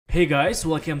Hey guys,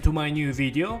 welcome to my new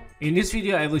video. In this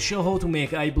video I will show how to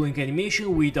make eye blink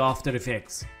animation with After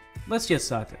Effects. Let's get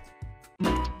started.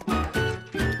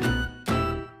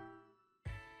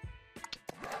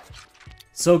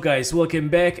 So guys, welcome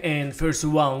back, and first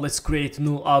of all let's create a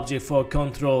new object for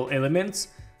control elements.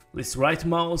 Let's right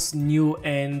mouse, new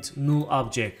and new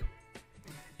object,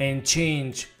 and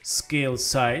change scale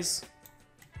size,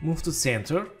 move to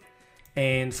center.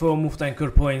 And for move to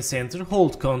anchor point center,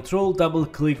 hold Ctrl, double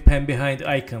click pen behind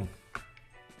icon.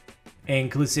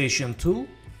 Ankylization tool.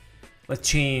 Let's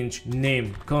change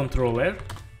name controller.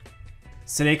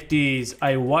 Select these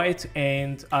eye white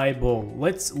and eyeball.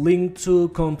 Let's link to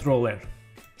controller.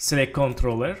 Select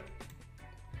controller.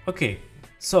 Okay,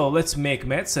 so let's make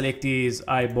matte. Select these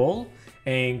eyeball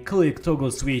and click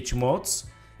toggle switch modes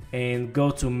and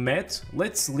go to matte.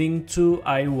 Let's link to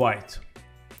eye white.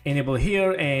 Enable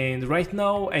here, and right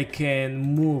now I can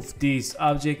move this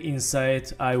object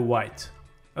inside eye white.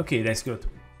 Okay, that's good.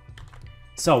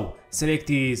 So select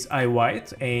this eye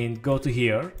white and go to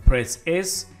here, press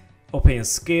S, open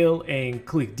scale and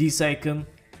click this icon,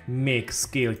 make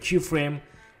scale keyframe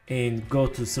and go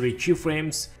to 3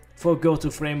 keyframes. For go to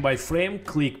frame by frame,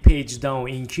 click page down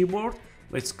in keyboard.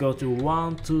 Let's go to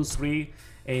 1, 2, 3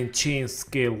 and change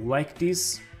scale like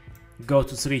this. Go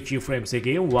to 3 keyframes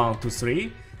again, 1, 2,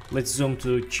 3. Let's zoom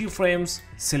to keyframes,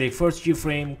 select first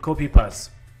keyframe, copy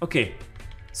paste. Okay,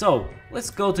 so let's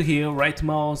go to here, right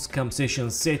mouse,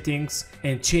 composition settings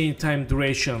and change time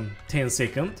duration 10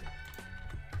 seconds.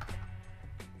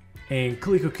 And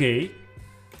click OK.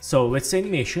 So let's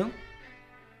animation.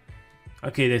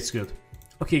 Okay, that's good.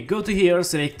 Okay, go to here,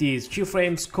 select these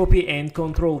keyframes, copy and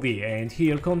Ctrl V, and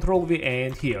here Ctrl V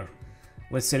and here.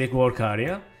 Let's select work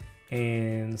area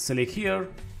and select here.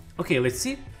 Okay, let's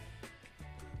see.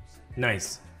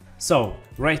 Nice. So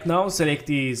right now select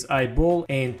this eyeball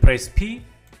and press P.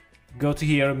 Go to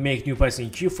here, make new passing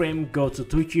keyframe, go to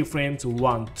 2 keyframes,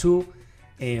 1, 2,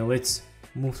 and let's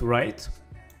move to right.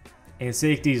 And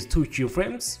select these 2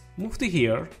 keyframes, move to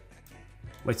here.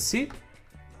 Let's see.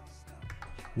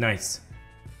 Nice.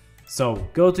 So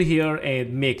go to here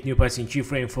and make new passing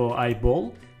keyframe for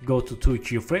eyeball. Go to 2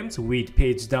 keyframes with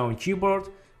page down keyboard,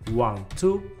 1,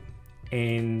 2,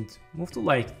 and move to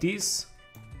like this.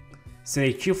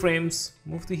 Select keyframes,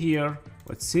 move to here,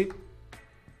 let's see.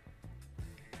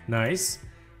 Nice.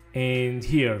 And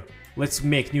here, let's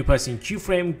make new passing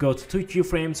keyframe, go to 2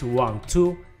 keyframes, 1,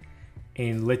 2,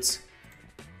 and let's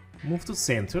move to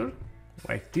center,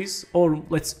 like this, or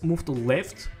let's move to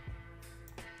left.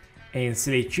 And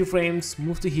select keyframes,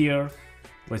 move to here,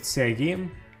 let's say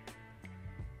again.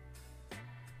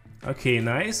 Okay,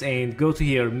 nice, and go to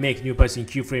here, make new passing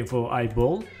keyframe for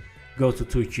eyeball, go to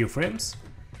 2 keyframes.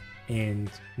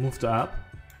 And move to up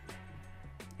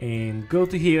and go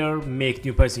to here, make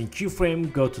new passing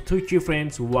keyframe, go to 2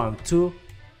 keyframes, 1, 2,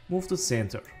 move to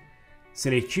center,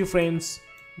 select keyframes,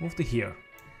 move to here,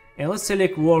 and let's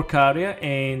select work area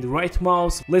and right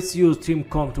mouse, let's use trim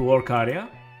comp to work area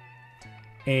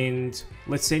and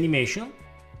let's say animation.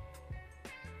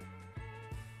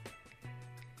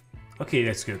 Okay,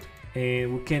 that's good,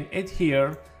 and we can add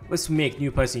here, let's make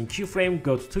new passing keyframe,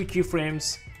 go to 2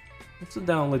 keyframes, move to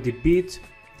down a little bit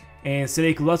and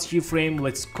select last keyframe.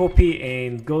 Let's copy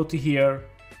and go to here,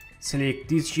 select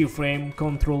this keyframe,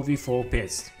 Ctrl V for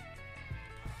paste.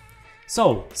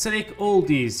 So select all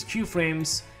these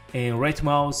keyframes and right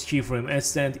mouse, keyframe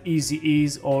extend, easy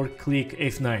ease, or click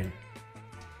F9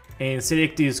 and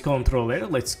select this controller.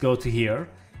 Let's go to here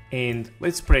and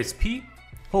let's press P,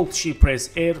 hold shift, press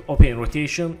R, open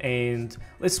rotation, and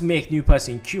let's make new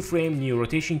passing keyframe, new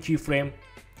rotation keyframe,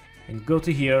 and go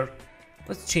to here.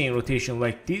 Let's change rotation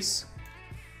like this,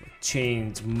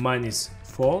 change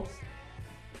 -4,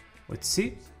 let's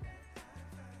see.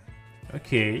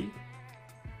 Okay,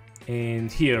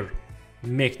 and here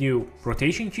make new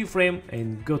rotation keyframe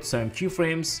and go to some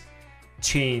keyframes,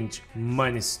 change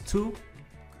 -2.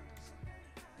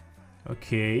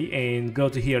 Okay, and go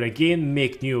to here again,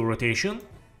 make new rotation,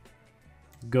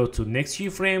 go to next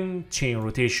keyframe, change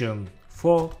rotation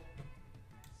 4.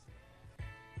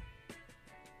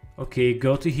 Okay,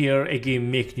 go to here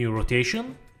again, make new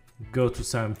rotation, go to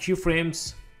some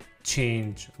keyframes,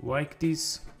 change like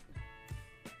this,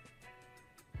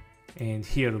 and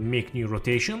here make new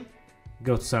rotation,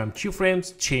 go to some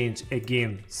keyframes, change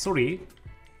again 3,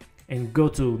 and go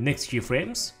to next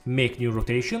keyframes, make new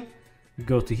rotation,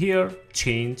 go to here,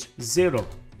 change 0,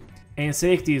 and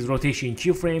select these rotation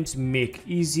keyframes, make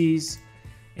easies,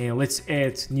 and let's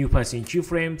add new passing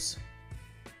keyframes,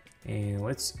 and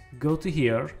let's go to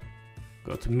here,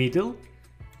 go to middle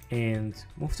and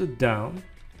move to down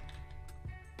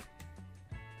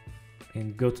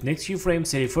and go to next keyframe,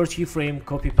 select first keyframe,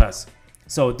 copy paste.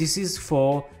 So this is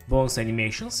for bounce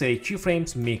animation. Select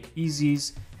keyframes, make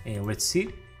easies, and let's see.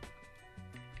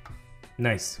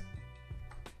 Nice.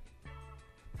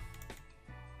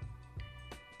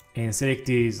 And select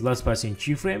this last passing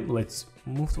keyframe. Let's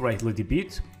move to right a little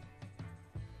bit.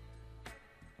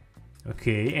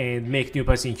 Okay, and make new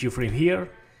passing keyframe here,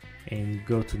 and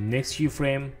go to next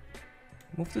keyframe,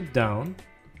 move it down.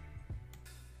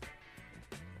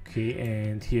 Okay,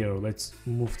 and here let's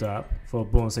move it up for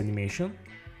bounce animation.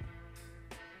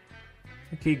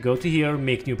 Okay, go to here,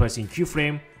 make new passing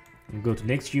keyframe, and go to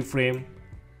next keyframe,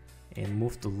 and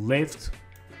move to left,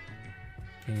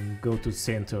 and go to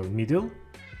center middle,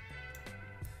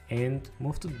 and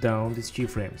move to down these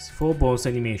keyframes for bounce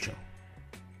animation.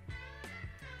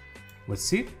 Let's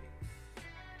see.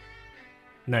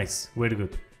 Nice, very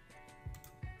good.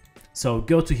 So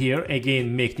go to here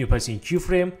again, make new passing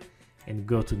keyframe, and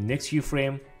go to next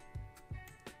keyframe,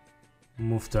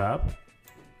 move it up,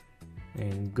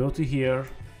 and go to here.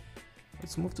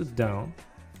 Let's move it down.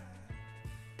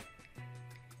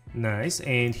 Nice,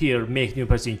 and here make new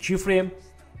passing keyframe,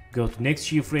 go to next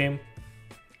keyframe,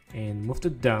 and move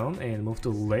it down and move to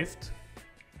left.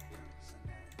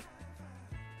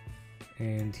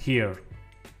 And here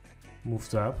move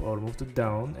it up or move it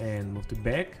down and move it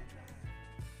back.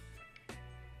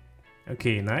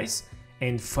 Okay, nice.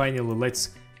 And finally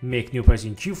let's make new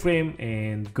passing keyframe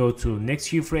and go to next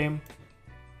keyframe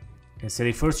and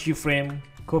select first keyframe,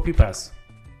 copy paste.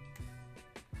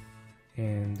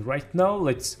 And right now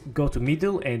let's go to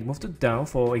middle and move it down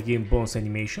for again bounce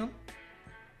animation.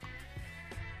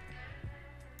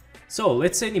 So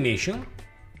let's animation.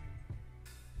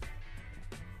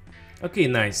 Okay,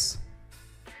 nice.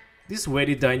 This is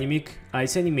very dynamic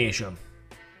ice animation.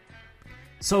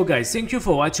 So guys, thank you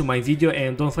for watching my video,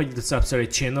 and don't forget to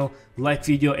subscribe channel, like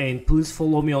video, and please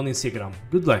follow me on Instagram.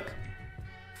 Good luck.